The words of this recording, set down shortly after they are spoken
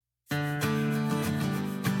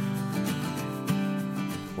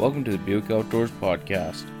Welcome to the Buick Outdoors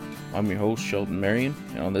Podcast. I'm your host, Sheldon Marion,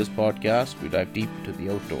 and on this podcast, we dive deep into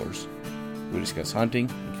the outdoors. We discuss hunting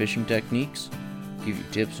and fishing techniques, give you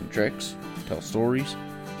tips and tricks, tell stories,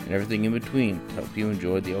 and everything in between to help you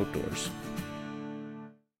enjoy the outdoors.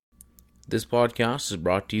 This podcast is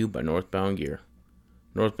brought to you by Northbound Gear.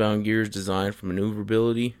 Northbound Gear is designed for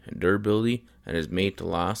maneuverability and durability and is made to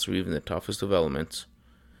last through even the toughest of elements.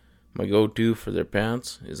 My go-to for their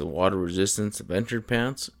pants is the water resistance adventure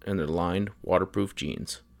pants and their lined waterproof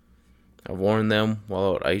jeans. I've worn them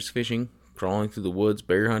while out ice fishing, crawling through the woods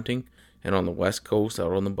bear hunting, and on the west coast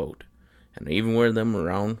out on the boat. And I even wear them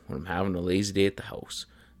around when I'm having a lazy day at the house.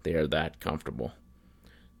 They are that comfortable.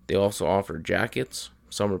 They also offer jackets,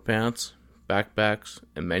 summer pants, backpacks,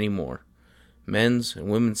 and many more. Men's and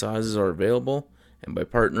women's sizes are available, and by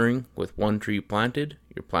partnering with One Tree Planted,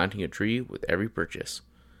 you're planting a tree with every purchase.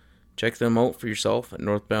 Check them out for yourself at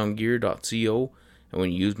northboundgear.co, and when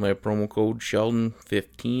you use my promo code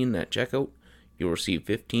Sheldon15 at checkout, you'll receive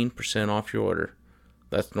 15% off your order.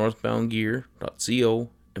 That's northboundgear.co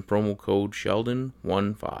and promo code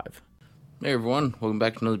Sheldon15. Hey everyone, welcome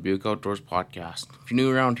back to another Buick Outdoors podcast. If you're new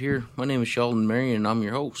around here, my name is Sheldon Marion and I'm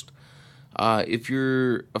your host. If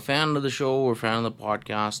you're a fan of the show or fan of the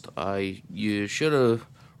podcast, you should have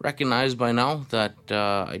recognized by now that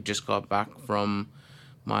I just got back from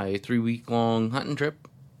my 3-week-long hunting trip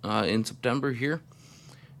in September here.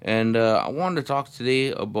 And I wanted to talk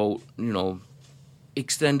today about,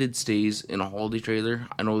 extended stays in a holiday trailer.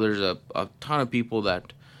 I know there's a ton of people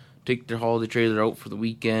that take their holiday trailer out for the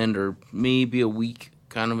weekend or maybe a week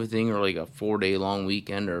kind of a thing, or like a 4-day long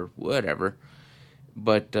weekend or whatever.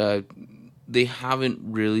 But they haven't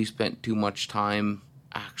really spent too much time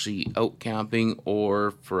actually out camping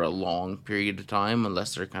or for a long period of time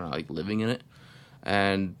unless they're kind of like living in it.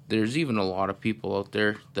 And there's even a lot of people out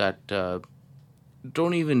there that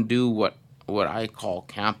don't even do what I call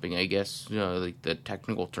camping. I guess like the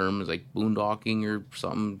technical term is like boondocking or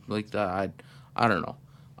something like that. I don't know.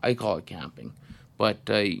 I call it camping. But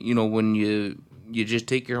when you just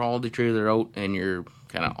take your holiday trailer out and you're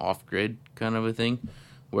kind of off grid kind of a thing,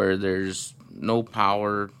 where there's no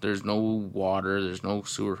power, there's no water, there's no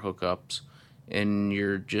sewer hookups, and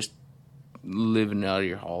you're just living out of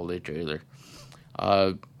your holiday trailer.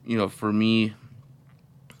 For me,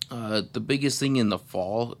 the biggest thing in the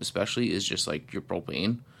fall, especially, is just like your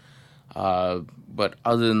propane. But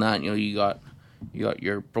other than that, you got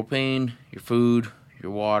your propane, your food,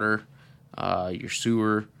 your water, your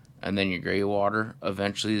sewer, and then your gray water.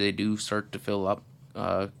 Eventually, they do start to fill up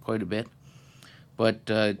quite a bit. But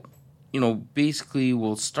basically,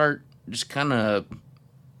 we'll start just kind of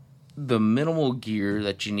the minimal gear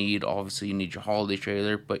that you need. Obviously, you need your holiday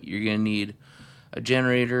trailer, but you're gonna need a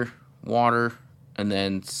generator, water, and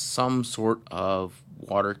then some sort of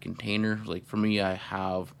water container. Like for me, I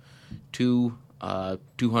have two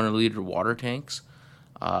 200-liter water tanks.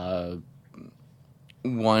 One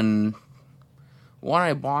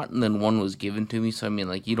I bought, and then one was given to me. So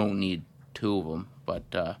you don't need two of them,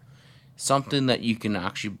 but something that you can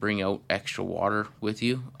actually bring out extra water with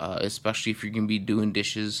you, especially if you're gonna be doing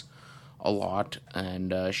dishes a lot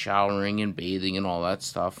and showering and bathing and all that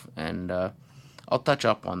stuff. And I'll touch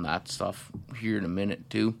up on that stuff here in a minute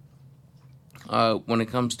too. When it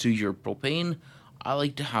comes to your propane, I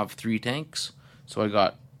like to have 3 tanks. So I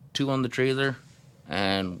got 2 on the trailer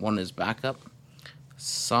and 1 is backup.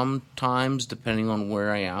 Sometimes, depending on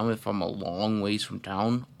where I am, if I'm a long ways from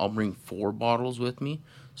town, I'll bring 4 bottles with me.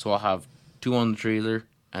 So I'll have 2 on the trailer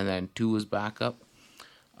and then 2 as backup.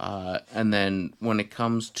 And then when it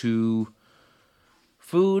comes to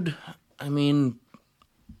food,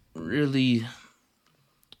 really,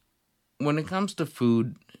 when it comes to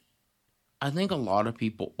food, I think a lot of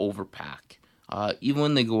people overpack. Even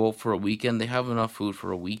when they go out for a weekend, they have enough food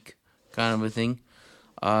for a week, kind of a thing.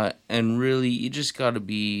 And really, you just got to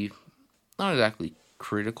be not exactly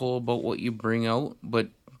critical about what you bring out, but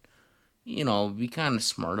be kind of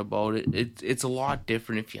smart about it. It's a lot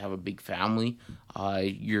different if you have a big family.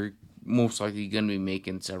 You're most likely going to be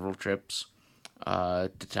making several trips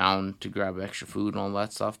to town to grab extra food and all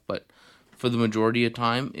that stuff, but for the majority of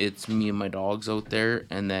time, it's me and my dogs out there,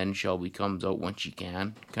 and then Shelby comes out when she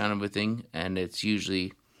can, kind of a thing. And it's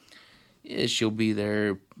usually, she'll be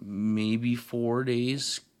there maybe 4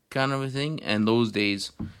 days, kind of a thing. And those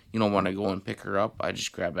days, when I go and pick her up, I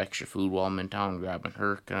just grab extra food while I'm in town grabbing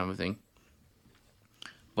her, kind of a thing.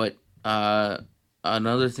 But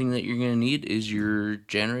another thing that you're going to need is your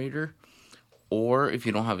generator, or if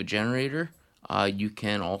you don't have a generator, you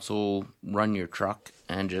can also run your truck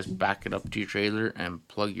and just back it up to your trailer and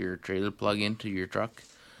plug your trailer plug into your truck,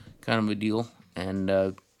 kind of a deal. And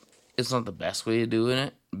it's not the best way of doing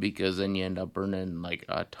it, because then you end up burning like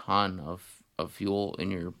a ton of fuel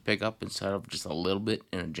in your pickup instead of just a little bit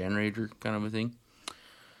in a generator kind of a thing.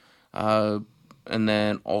 And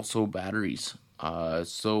then also batteries.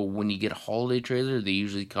 So when you get a holiday trailer, they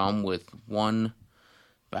usually come with one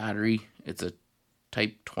battery. It's a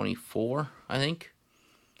Type 24, I think.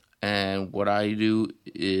 And what I do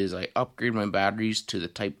is I upgrade my batteries to the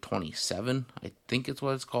Type 27. I think it's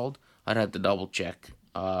what it's called. I'd have to double check.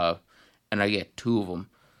 And I get two of them.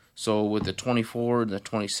 So with the 24 and the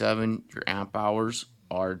 27, your amp hours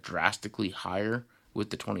are drastically higher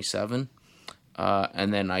with the 27.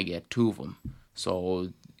 And then I get two of them. So,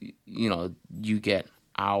 you get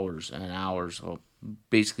hours and hours, of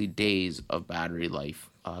basically days of battery life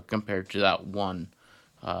compared to that one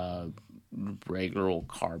regular old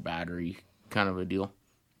car battery kind of a deal.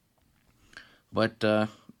 But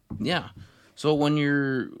yeah, so when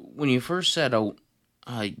you first set out,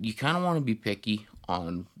 you kind of want to be picky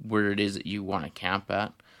on where it is that you want to camp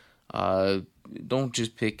at. Don't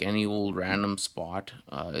just pick any old random spot,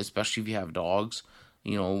 especially if you have dogs.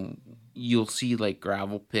 You'll see like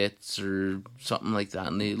gravel pits or something like that,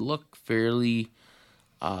 and they look fairly,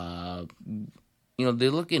 they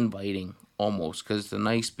look inviting almost, because it's a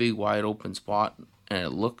nice big wide open spot and it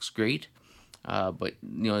looks great. But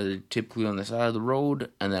they're typically on the side of the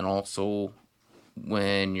road, and then also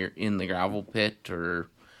when you're in the gravel pit or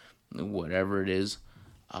whatever it is,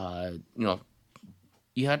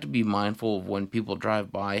 you have to be mindful of when people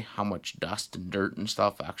drive by how much dust and dirt and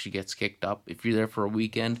stuff actually gets kicked up. If you're there for a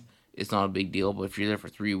weekend, it's not a big deal, but if you're there for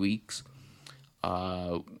 3 weeks,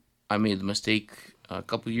 I made the mistake a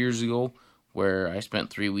couple years ago where I spent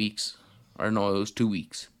 3 weeks, or no, it was 2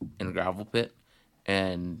 weeks in a gravel pit,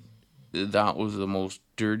 and that was the most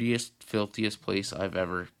dirtiest, filthiest place I've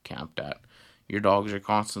ever camped at. Your dogs are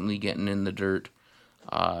constantly getting in the dirt.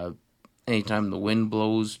 Anytime the wind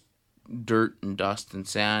blows, dirt and dust and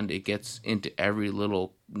sand, it gets into every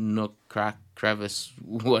little nook, crack, crevice,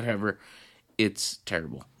 whatever. It's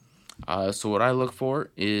terrible. So what I look for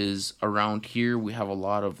is, around here we have a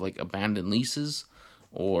lot of like abandoned leases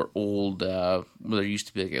or old, there used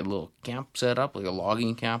to be like a little camp set up, like a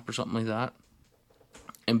logging camp or something like that.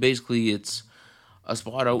 And basically it's a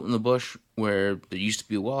spot out in the bush where there used to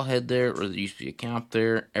be a wellhead there, or there used to be a camp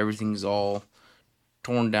there. Everything's all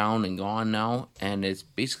torn down and gone now, and it's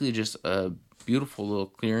basically just a beautiful little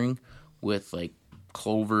clearing with like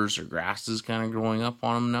clovers or grasses kind of growing up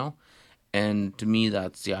on them now. And to me,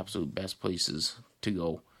 that's the absolute best places to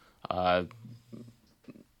go.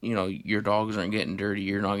 Your dogs aren't getting dirty,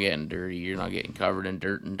 you're not getting dirty, you're not getting covered in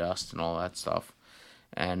dirt and dust and all that stuff.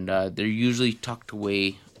 And they're usually tucked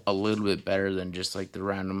away a little bit better than just like the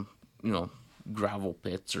random, gravel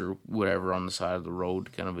pits or whatever on the side of the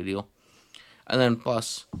road kind of a deal. And then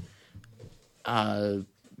plus,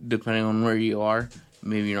 depending on where you are,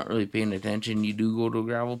 maybe you're not really paying attention, you do go to a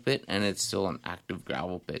gravel pit, and it's still an active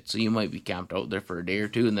gravel pit. So you might be camped out there for a day or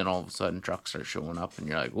two, and then all of a sudden trucks start showing up, and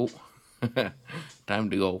you're like, oh, time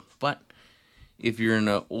to go. But if you're in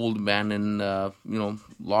an old abandoned,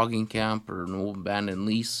 logging camp or an old abandoned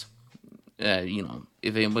lease, if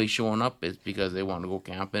anybody's showing up, it's because they want to go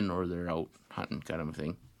camping or they're out hunting kind of a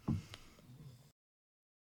thing.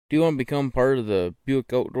 Do you want to become part of the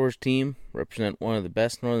Buick Outdoors team, represent one of the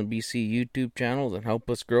best Northern BC YouTube channels, and help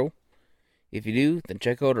us grow? If you do, then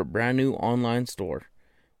check out our brand new online store.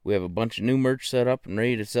 We have a bunch of new merch set up and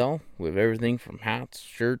ready to sell. We have everything from hats,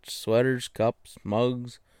 shirts, sweaters, cups,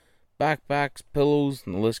 mugs, backpacks, pillows,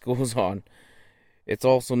 and the list goes on. It's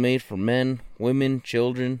also made for men, women,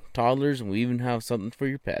 children, toddlers, and we even have something for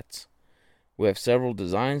your pets. We have several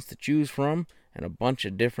designs to choose from and a bunch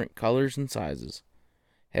of different colors and sizes.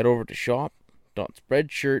 Head over to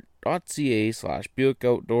shop.spreadshirt.ca/Buick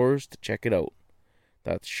Outdoors to check it out.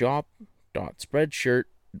 That's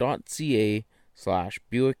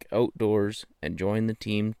shop.spreadshirt.ca/Buick Outdoors and join the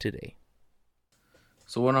team today.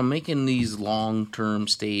 So when I'm making these long-term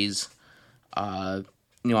stays, I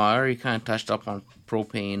already kind of touched up on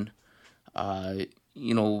propane.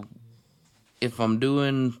 If I'm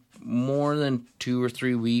doing more than 2 or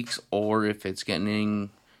 3 weeks, or if it's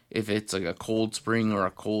like a cold spring or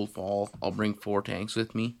a cold fall, I'll bring 4 tanks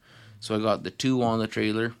with me. So I got the 2 on the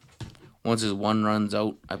trailer. Once this one runs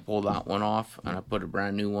out, I pull that one off and I put a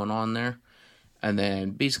brand new one on there. And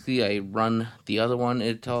then basically I run the other one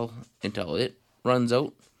until it runs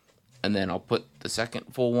out. And then I'll put the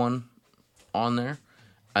second full one on there.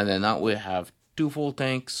 And then that way I have 2 full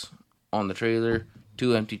tanks on the trailer,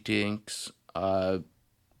 2 empty tanks,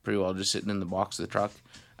 pretty well just sitting in the box of the truck.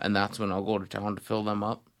 And that's when I'll go to town to fill them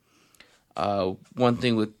up. One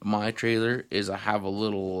thing with my trailer is I have a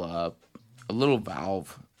little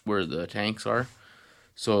valve where the tanks are.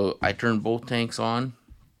 So I turn both tanks on,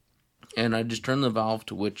 and I just turn the valve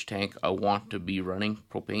to which tank I want to be running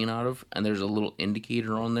propane out of, and there's a little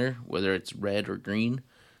indicator on there, whether it's red or green.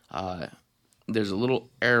 Uh, there's a little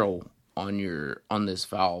arrow on this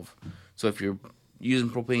valve. So if you're using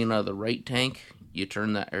propane out of the right tank, you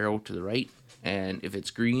turn that arrow to the right, and if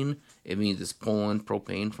it's green, it means it's pulling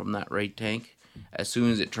propane from that right tank. As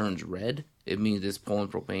soon as it turns red, it means it's pulling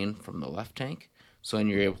propane from the left tank. So then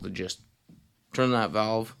you're able to just turn that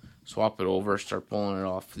valve, swap it over, start pulling it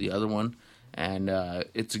off the other one, and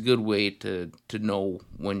it's a good way to know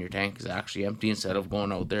when your tank is actually empty instead of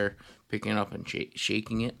going out there picking it up and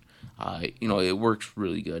shaking it. It works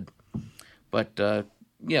really good. But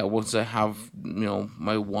yeah, once I have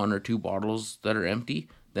my 1 or 2 bottles that are empty,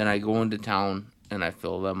 then I go into town and I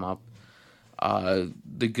fill them up.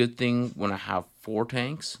 The good thing when I have 4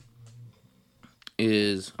 tanks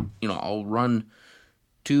is I'll run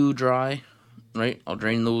 2 dry, right? I'll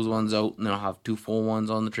drain those ones out, and then I'll have 2 full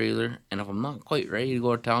ones on the trailer. And if I'm not quite ready to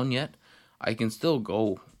go to town yet, I can still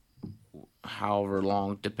go however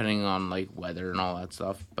long, depending on like weather and all that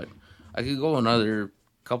stuff. But I could go another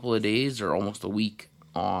couple of days or almost a week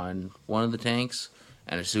on one of the tanks,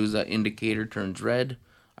 and as soon as that indicator turns red,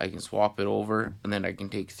 I can swap it over, and then I can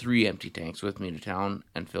take 3 empty tanks with me to town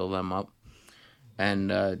and fill them up.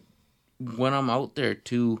 And when I'm out there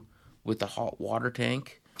too with the hot water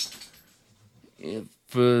tank,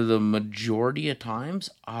 for the majority of times,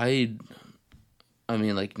 I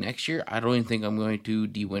mean, like next year, I don't even think I'm going to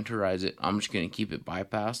dewinterize it. I'm just going to keep it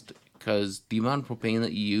bypassed, because the amount of propane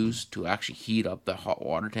that you use to actually heat up the hot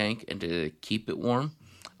water tank and to keep it warm,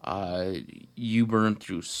 you burn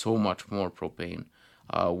through so much more propane.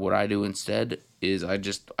 What I do instead is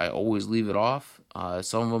I always leave it off.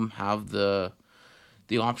 Some of them have the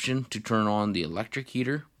option to turn on the electric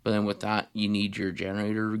heater, but then with that you need your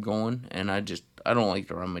generator going, and I don't like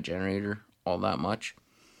to run my generator all that much.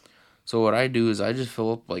 So what I do is I just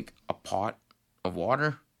fill up like a pot of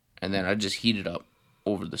water, and then I just heat it up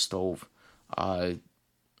over the stove.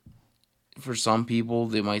 For some people,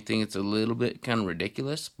 they might think it's a little bit kind of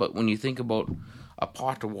ridiculous, but when you think about a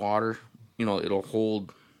pot of water, it'll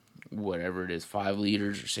hold whatever it is, 5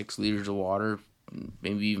 liters or 6 liters of water,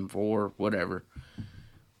 maybe even 4, whatever.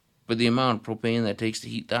 But the amount of propane that it takes to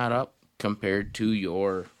heat that up compared to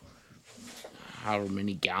your however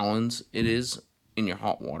many gallons it is in your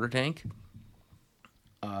hot water tank,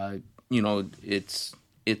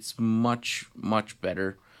 it's much, much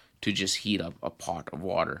better to just heat up a pot of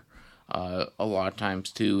water. A lot of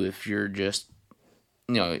times too, if you're just,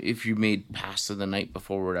 if you made pasta the night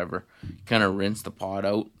before or whatever, kind of rinse the pot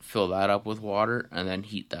out, fill that up with water, and then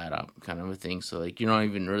heat that up, kind of a thing. So like you're not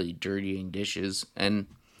even really dirtying dishes. And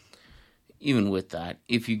even with that,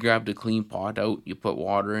 if you grabbed a clean pot out, you put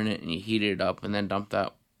water in it and you heat it up and then dump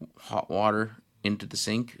that hot water into the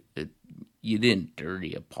sink, you didn't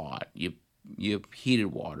dirty a pot. You heated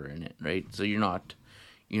water in it, right? So you're not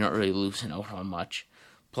really losing out on much.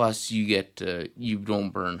 Plus, you don't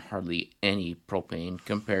burn hardly any propane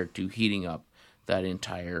compared to heating up that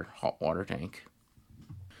entire hot water tank.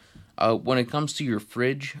 When it comes to your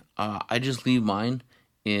fridge, I just leave mine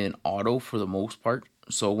in auto for the most part.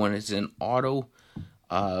 So when it's in auto,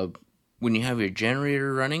 when you have your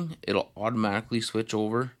generator running, it'll automatically switch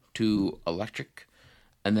over to electric.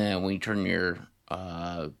 And then when you turn your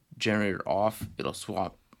generator off, it'll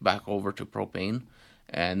swap back over to propane.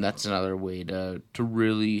 And that's another way to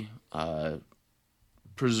really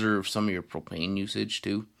preserve some of your propane usage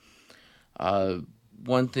too.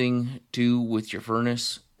 One thing too with your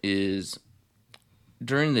furnace is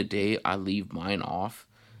during the day I leave mine off,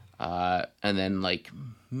 and then like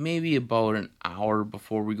maybe about an hour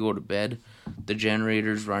before we go to bed, the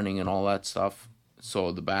generator's running and all that stuff,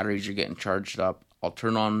 so the batteries are getting charged up. I'll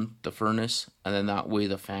turn on the furnace, and then that way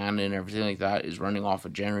the fan and everything like that is running off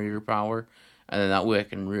of generator power. And then that way I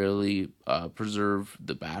can really preserve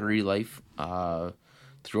the battery life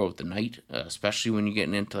throughout the night, especially when you're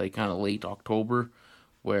getting into like kind of late October,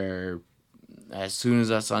 where as soon as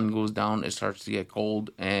that sun goes down, it starts to get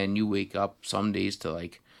cold, and you wake up some days to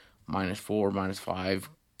like -4, -5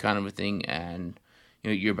 kind of a thing, and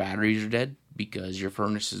your batteries are dead because your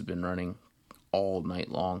furnace has been running all night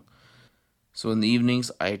long. So in the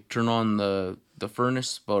evenings, I turn on the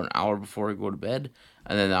furnace about an hour before I go to bed,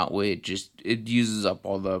 and then that way it uses up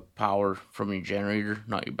all the power from your generator,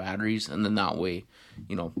 not your batteries, and then that way,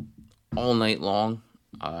 all night long,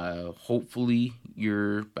 hopefully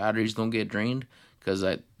your batteries don't get drained, because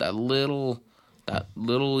that little that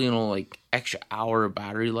little, like extra hour of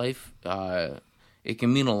battery life, it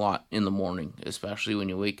can mean a lot in the morning, especially when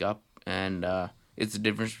you wake up. And it's the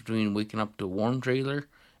difference between waking up to a warm trailer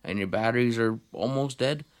and your batteries are almost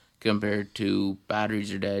dead compared to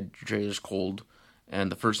batteries are dead, your trailer's cold,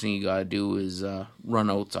 and the first thing you gotta do is run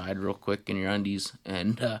outside real quick in your undies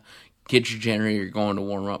and get your generator going to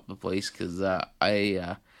warm up the place. Because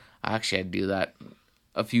I actually had to do that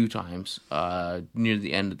a few times near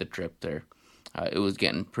the end of the trip there. It was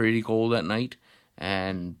getting pretty cold at night,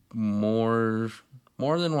 and more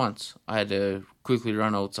than once I had to quickly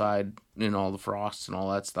run outside in all the frost and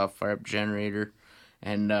all that stuff, fire up the generator,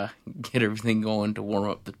 and get everything going to warm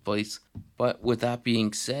up the place. But with that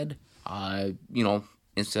being said,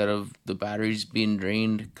 instead of the batteries being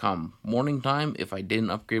drained come morning time, if I didn't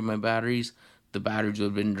upgrade my batteries, the batteries would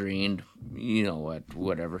have been drained, at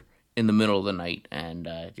whatever, in the middle of the night. And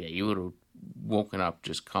you would have woken up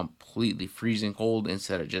just completely freezing cold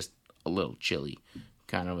instead of just a little chilly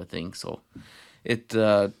kind of a thing. So it,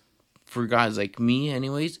 for guys like me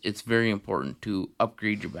anyways, it's very important to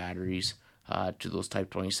upgrade your batteries to those Type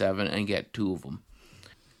 27 and get 2 of them.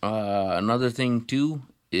 Another thing too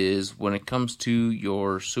is when it comes to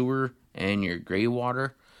your sewer and your gray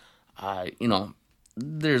water,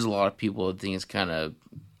 there's a lot of people that think it's kind of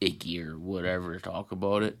icky or whatever to talk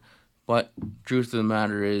about it. But truth of the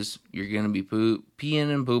matter is, you're going to be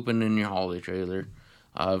peeing and pooping in your holiday trailer.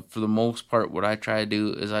 For the most part, what I try to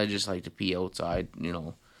do is I just like to pee outside.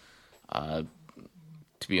 To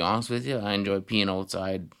be honest with you, I enjoy peeing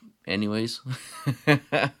outside anyways.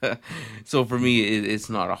 So for me, it's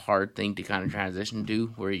not a hard thing to kind of transition to,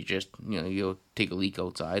 where you just, you'll take a leak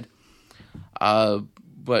outside.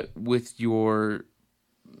 But with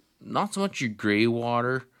not so much your gray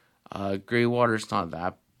water is not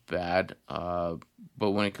that bad. But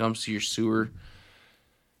when it comes to your sewer,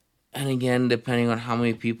 and again, depending on how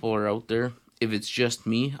many people are out there, if it's just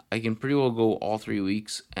me, I can pretty well go all 3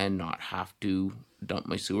 weeks and not have to dump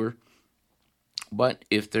my sewer. But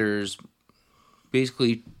if there's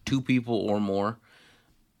basically 2 people or more,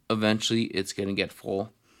 eventually it's going to get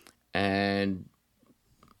full. And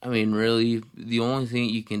I mean, really, the only thing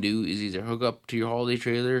you can do is either hook up to your holiday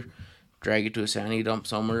trailer, drag it to a sandy dump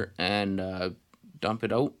somewhere, and dump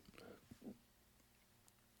it out.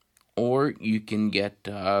 Or you can get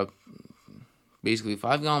basically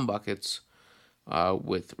 5-gallon buckets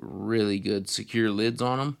with really good secure lids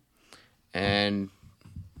on them, and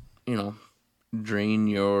drain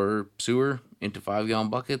your sewer into 5-gallon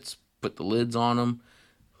buckets, put the lids on them.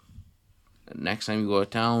 Next time you go to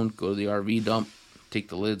town, go to the RV dump, take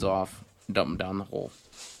the lids off, dump them down the hole.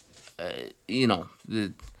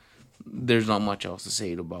 There's not much else to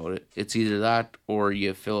say about it. It's either that or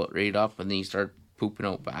you fill it right up and then you start pooping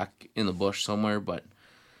out back in the bush somewhere. But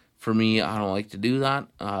for me, I don't like to do that.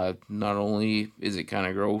 Not only is it kind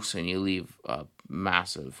of gross and you leave a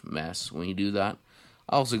massive mess when you do that,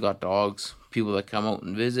 I also got dogs. People that come out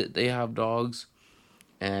and visit, they have dogs.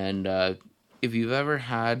 And if you've ever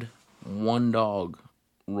had one dog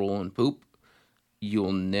roll and poop,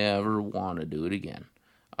 you'll never want to do it again.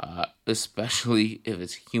 Especially if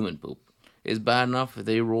it's human poop. It's bad enough if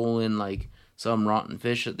they roll in like some rotten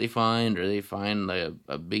fish that they find, or they find like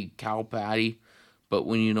a big cow patty. But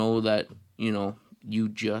when you know that, you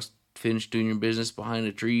just finished doing your business behind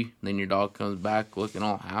a tree, then your dog comes back looking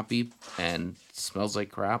all happy and smells like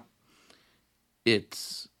crap,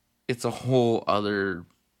 it's a whole other,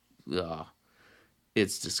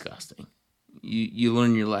 it's disgusting. You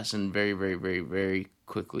learn your lesson very, very, very, very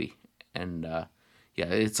quickly. And,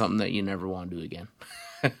 it's something that you never want to do again.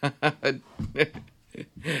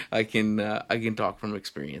 I can talk from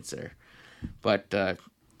experience there. But,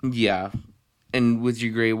 and with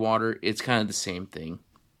your gray water, it's kind of the same thing.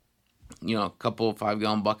 A couple of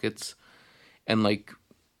 5-gallon buckets. And like,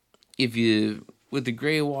 with the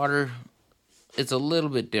gray water, it's a little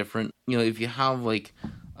bit different. If you have like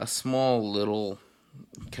a small little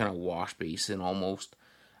kind of wash basin almost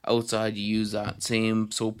outside, you use that same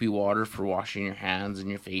soapy water for washing your hands and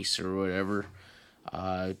your face or whatever.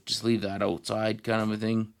 Just leave that outside kind of a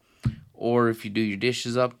thing. Or if you do your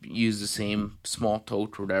dishes up, use the same small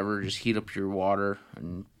tote or whatever. Just heat up your water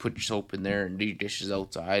and put your soap in there and do your dishes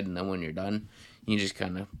outside. And then when you're done, you just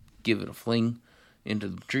kind of give it a fling into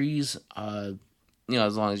the trees. As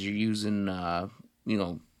long as you're using,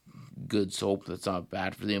 good soap that's not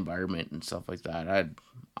bad for the environment and stuff like that.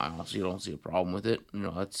 I honestly don't see a problem with it.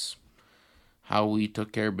 That's how we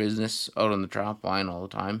took care of business out on the trap line all the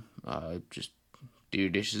time. Just do your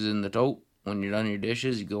dishes in the tote. When you're done your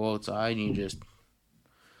dishes, you go outside and you just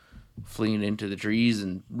fling it into the trees.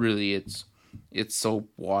 And really, it's soap,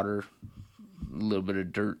 water, a little bit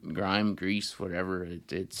of dirt, grime, grease, whatever.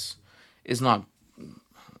 It's not.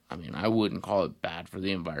 I mean, I wouldn't call it bad for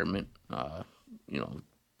the environment. You know,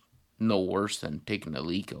 no worse than taking a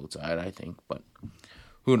leak outside, I think. But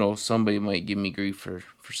who knows? Somebody might give me grief for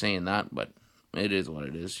saying that, but it is what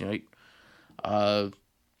it is, right? But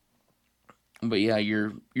yeah,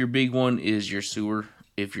 your big one is your sewer.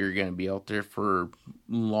 If you're gonna be out there for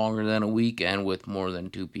longer than a week and with more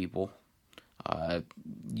than two people, uh,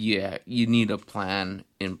 yeah, you need a plan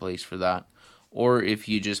in place for that. Or if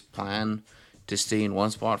you just plan to stay in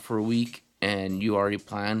one spot for a week and you already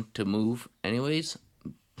plan to move anyways,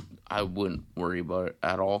 I wouldn't worry about it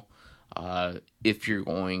at all. If you're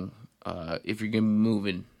gonna be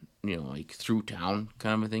moving, like through town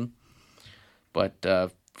kind of a thing.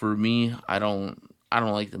 But for me, I don't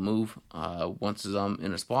like to move. Once I'm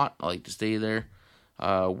in a spot, I like to stay there.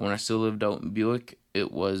 When I still lived out in Buick,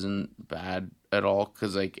 it wasn't bad at all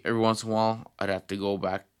because like every once in a while, I'd have to go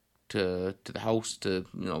back to the house to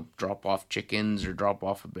drop off chickens or drop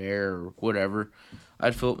off a bear or whatever.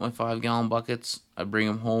 I'd fill up my 5 gallon buckets. I'd bring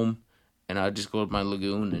them home, and I'd just go to my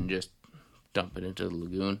lagoon and just dump it into the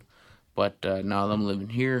lagoon. But now that I'm living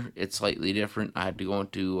here, it's slightly different. I had to go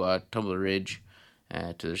into Tumbler Ridge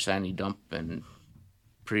to their sandy dump and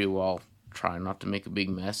pretty well try not to make a big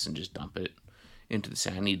mess and just dump it into the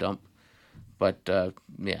sandy dump. But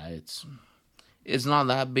yeah, it's not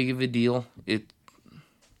that big of a deal.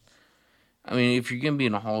 I mean, if you're gonna be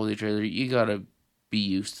in a holiday trailer, you gotta get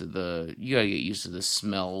used to the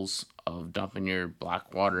smells of dumping your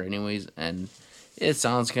black water, anyways. And it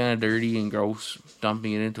sounds kind of dirty and gross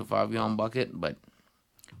dumping it into a 5 gallon bucket, but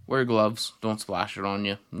wear gloves. Don't splash it on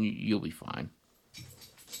you. You'll be fine.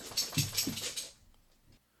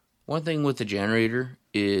 One thing with the generator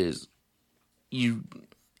is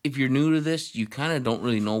if you're new to this, you kind of don't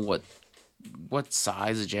really know what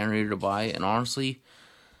size of generator to buy, and honestly,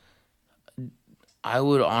 I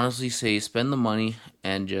would honestly say spend the money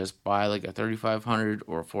and just buy like a 3500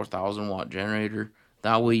 or a 4000 watt generator.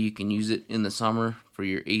 That way you can use it in the summer for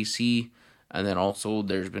your AC, and then also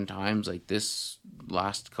there's been times like this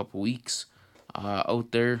last couple weeks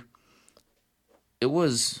out there.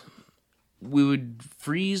 We would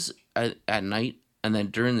freeze at night, and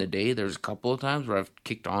then during the day there's a couple of times where I've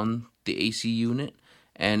kicked on the AC unit,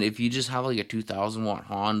 and if you just have like a 2000 watt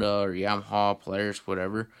Honda or Yamaha, Polaris,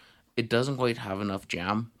 whatever, it doesn't quite have enough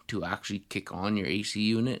jam to actually kick on your AC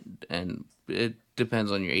unit, and it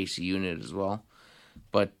depends on your AC unit as well.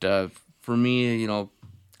 But for me, for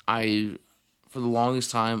the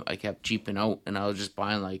longest time, I kept cheaping out, and I was just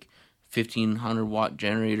buying like 1500 watt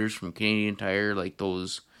generators from Canadian Tire, like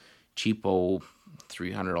those cheapo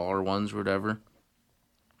 $300 ones or whatever,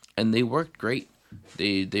 and they worked great.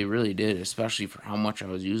 They really did, especially for how much I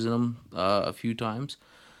was using them a few times.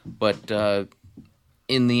 But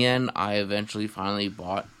in the end, I eventually finally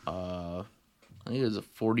bought I think it was a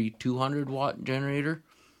 4200 watt generator,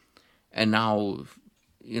 and now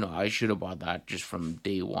I should have bought that just from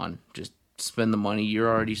day one. Just spend the money you're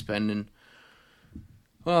already spending.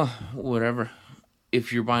 Well, whatever.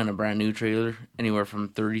 If you're buying a brand new trailer, anywhere from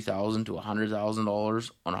 $30,000 to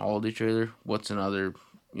 $100,000 on a holiday trailer, what's another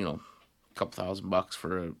couple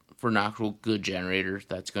 $1,000 for an actual good generator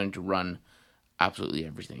that's going to run absolutely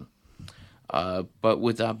everything. But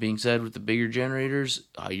with that being said, with the bigger generators,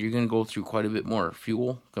 you're going to go through quite a bit more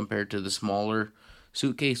fuel compared to the smaller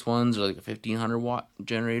suitcase ones, or like a 1500 watt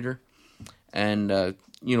generator. And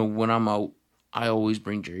when I'm out, I always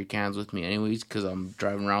bring jerry cans with me anyways, because I'm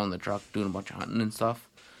driving around in the truck doing a bunch of hunting and stuff.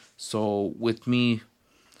 So with me,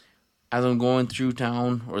 as I'm going through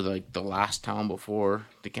town, or like the last town before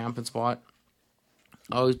the camping spot,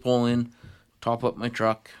 I always pull in, top up my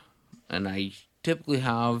truck, and I typically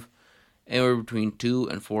have anywhere between 2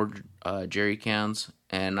 and 4 jerry cans,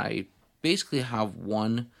 and I basically have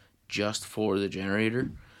one just for the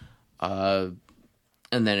generator. And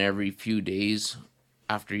then every few days,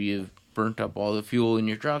 after you've burnt up all the fuel in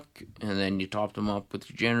your truck, and then you top them up with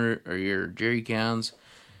your generator or your jerry cans,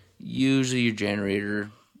 usually your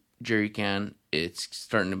generator jerry can, it's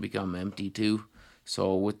starting to become empty too.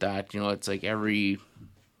 So with that, it's like every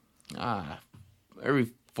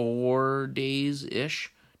 4 days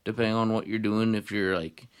ish, depending on what you're doing. If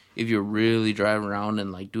you're really driving around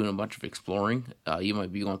and like doing a bunch of exploring, you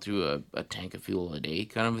might be going through a tank of fuel a day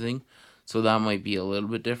kind of thing. So that might be a little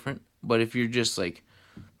bit different. But if you're just like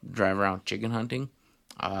drive around chicken hunting,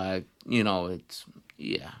 it's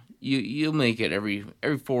you'll make it every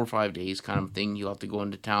 4 or 5 days kind of thing. You'll have to go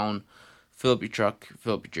into town, fill up your truck,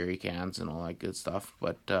 fill up your jerry cans, and all that good stuff.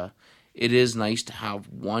 But it is nice to have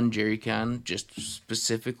one jerry can just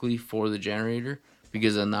specifically for the generator,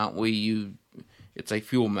 because then that way it's like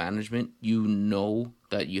fuel management. You know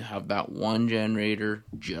that you have that one generator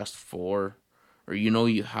just for, or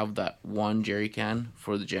you have that one jerry can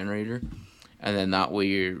for the generator, and then that way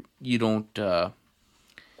you don't kind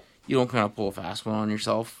of pull a fast one on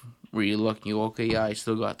yourself where you look and you go, okay, yeah, I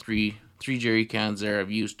still got three jerry cans there.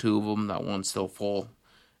 I've used two of them. That one's still full,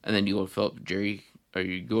 and then you go to fill up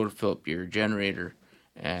you go to fill up your generator,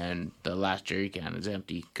 and the last jerry can is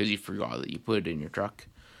empty because you forgot that you put it in your truck.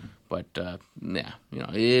 But yeah,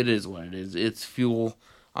 it is what it is. It's fuel.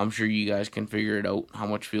 I'm sure you guys can figure it out how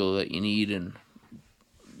much fuel that you need, and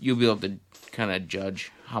you'll be able to kind of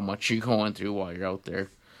judge how much you're going through while you're out there.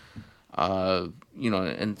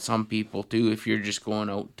 And some people too, if you're just going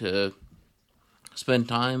out to spend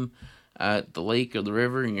time at the lake or the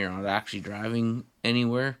river and you're not actually driving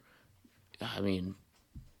anywhere, I mean,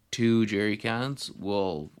 2 jerry cans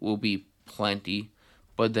will be plenty.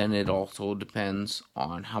 But then it also depends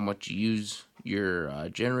on how much you use your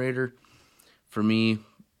generator. For me,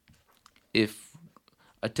 if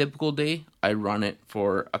a typical day, I run it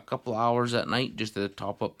for a couple hours at night just to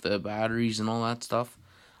top up the batteries and all that stuff.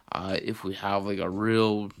 If we have like a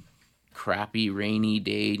real crappy rainy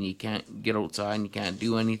day and you can't get outside and you can't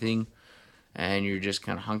do anything and you're just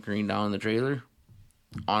kind of hunkering down in the trailer,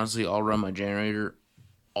 honestly, I'll run my generator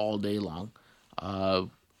all day long.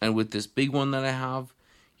 And with this big one that I have,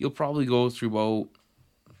 you'll probably go through about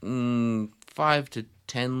 5 to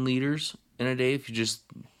 10 liters in a day if you just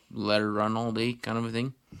let her run all day, kind of a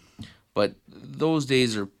thing. But those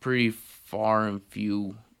days are pretty far and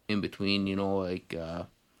few in between,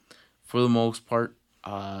 for the most part,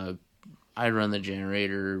 I run the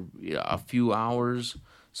generator a few hours.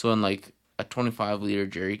 So in like a 25 liter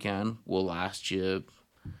jerry can will last you,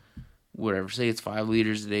 whatever, say it's 5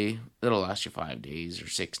 liters a day, it'll last you 5 days or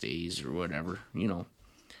 6 days or whatever,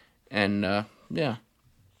 And yeah,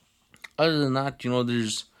 other than that,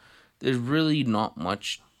 there's really not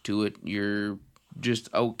much to it. You're just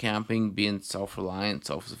out camping, being self-reliant,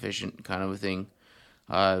 self-sufficient kind of a thing.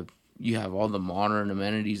 You have all the modern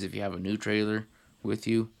amenities if you have a new trailer with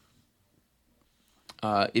you.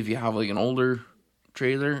 If you have like an older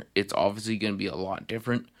trailer, it's obviously going to be a lot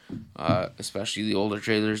different, especially the older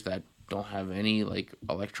trailers that don't have any like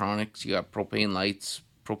electronics. You got propane lights,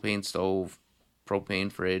 propane stove,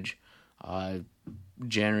 propane fridge,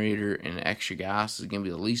 generator, and extra gas is going to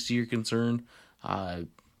be the least of your concern.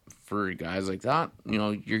 For guys like that,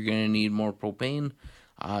 you're going to need more propane.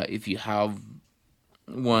 If you have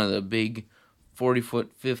one of the big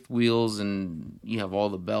 40-foot fifth wheels and you have all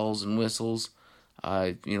the bells and whistles,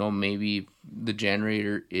 maybe the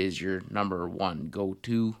generator is your number one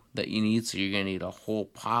go-to that you need, so you're going to need a whole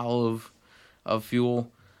pile of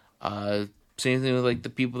fuel. Same thing with like the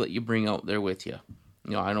people that you bring out there with you.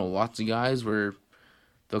 I know lots of guys where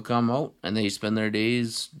they'll come out and they spend their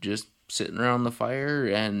days just sitting around the fire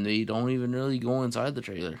and they don't even really go inside the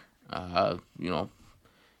trailer.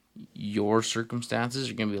 Your circumstances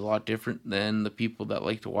are going to be a lot different than the people that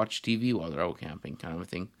like to watch TV while they're out camping, kind of a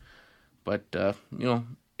thing. But,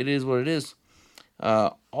 it is what it is.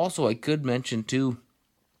 Also, I could mention, too,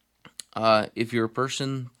 if you're a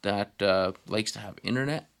person that likes to have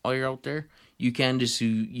internet while you're out there, you can just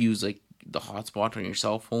use, like, the hotspot on your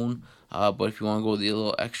cell phone. But if you want to go the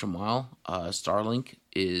little extra mile, Starlink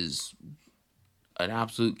is an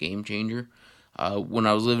absolute game changer. When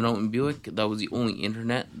I was living out in Buick, that was the only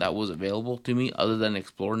internet that was available to me other than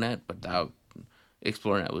ExploreNet, but that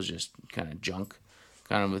ExploreNet was just kind of junk,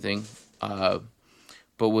 kind of a thing.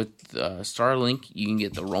 But with Starlink, you can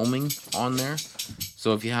get the roaming on there.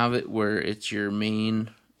 So if you have it where it's your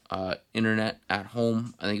main internet at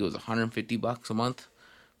home, I think it was $150 a month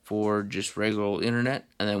for just regular internet.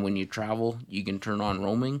 And then when you travel, you can turn on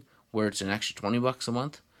roaming where it's an extra $20 a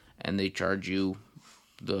month, and they charge you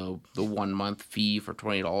the 1 month fee for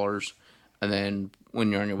 $20. And then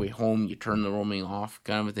when you're on your way home, you turn the roaming off,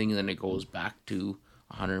 kind of a thing, and then it goes back to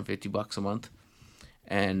 $150 a month.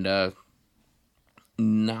 And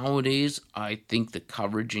nowadays, I think the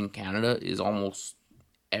coverage in Canada is almost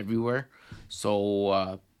everywhere.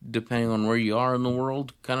 So depending on where you are in the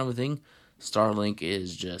world, kind of a thing, Starlink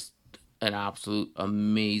is just an absolute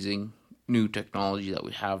amazing new technology that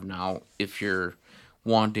we have now. If you're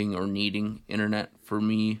wanting or needing internet, for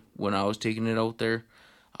me, when I was taking it out there,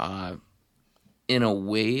 in a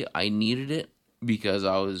way, I needed it because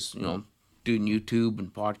I was, doing YouTube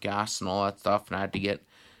and podcasts and all that stuff, and I had to get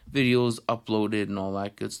videos uploaded and all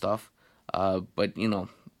that good stuff. But the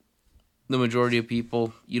majority of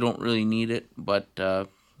people, you don't really need it, but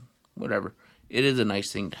whatever. It is a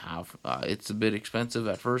nice thing to have. It's a bit expensive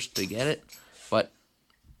at first to get it, but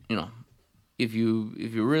if you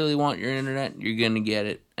really want your internet, you're gonna get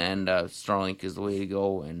it, and Starlink is the way to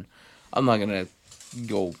go. And I'm not gonna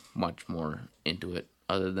go much more into it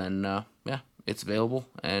other than it's available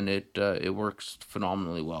and it works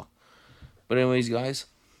phenomenally well. But anyways, guys,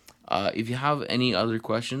 if you have any other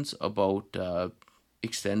questions about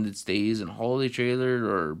extended stays in a holiday trailer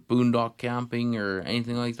or boondock camping or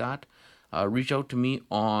anything like that, reach out to me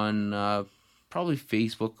on probably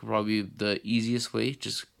Facebook, probably the easiest way.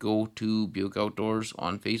 Just go to Buick Outdoors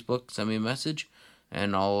on Facebook, send me a message,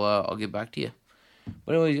 and I'll get back to you.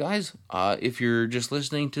 But anyways, guys, if you're just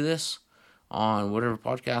listening to this on whatever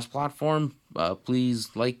podcast platform, please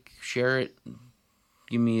like, share it,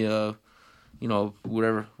 give me a,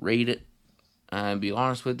 whatever, rate it, and be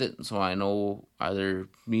honest with it, so I know either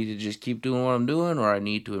need to just keep doing what I'm doing or I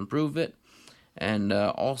need to improve it. And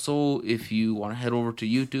also, if you want to head over to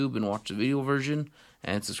YouTube and watch the video version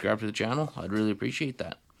and subscribe to the channel, I'd really appreciate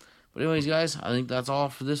that. But anyways, guys, I think that's all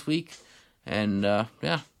for this week. And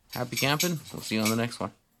happy camping. We'll see you on the next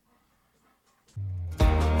one.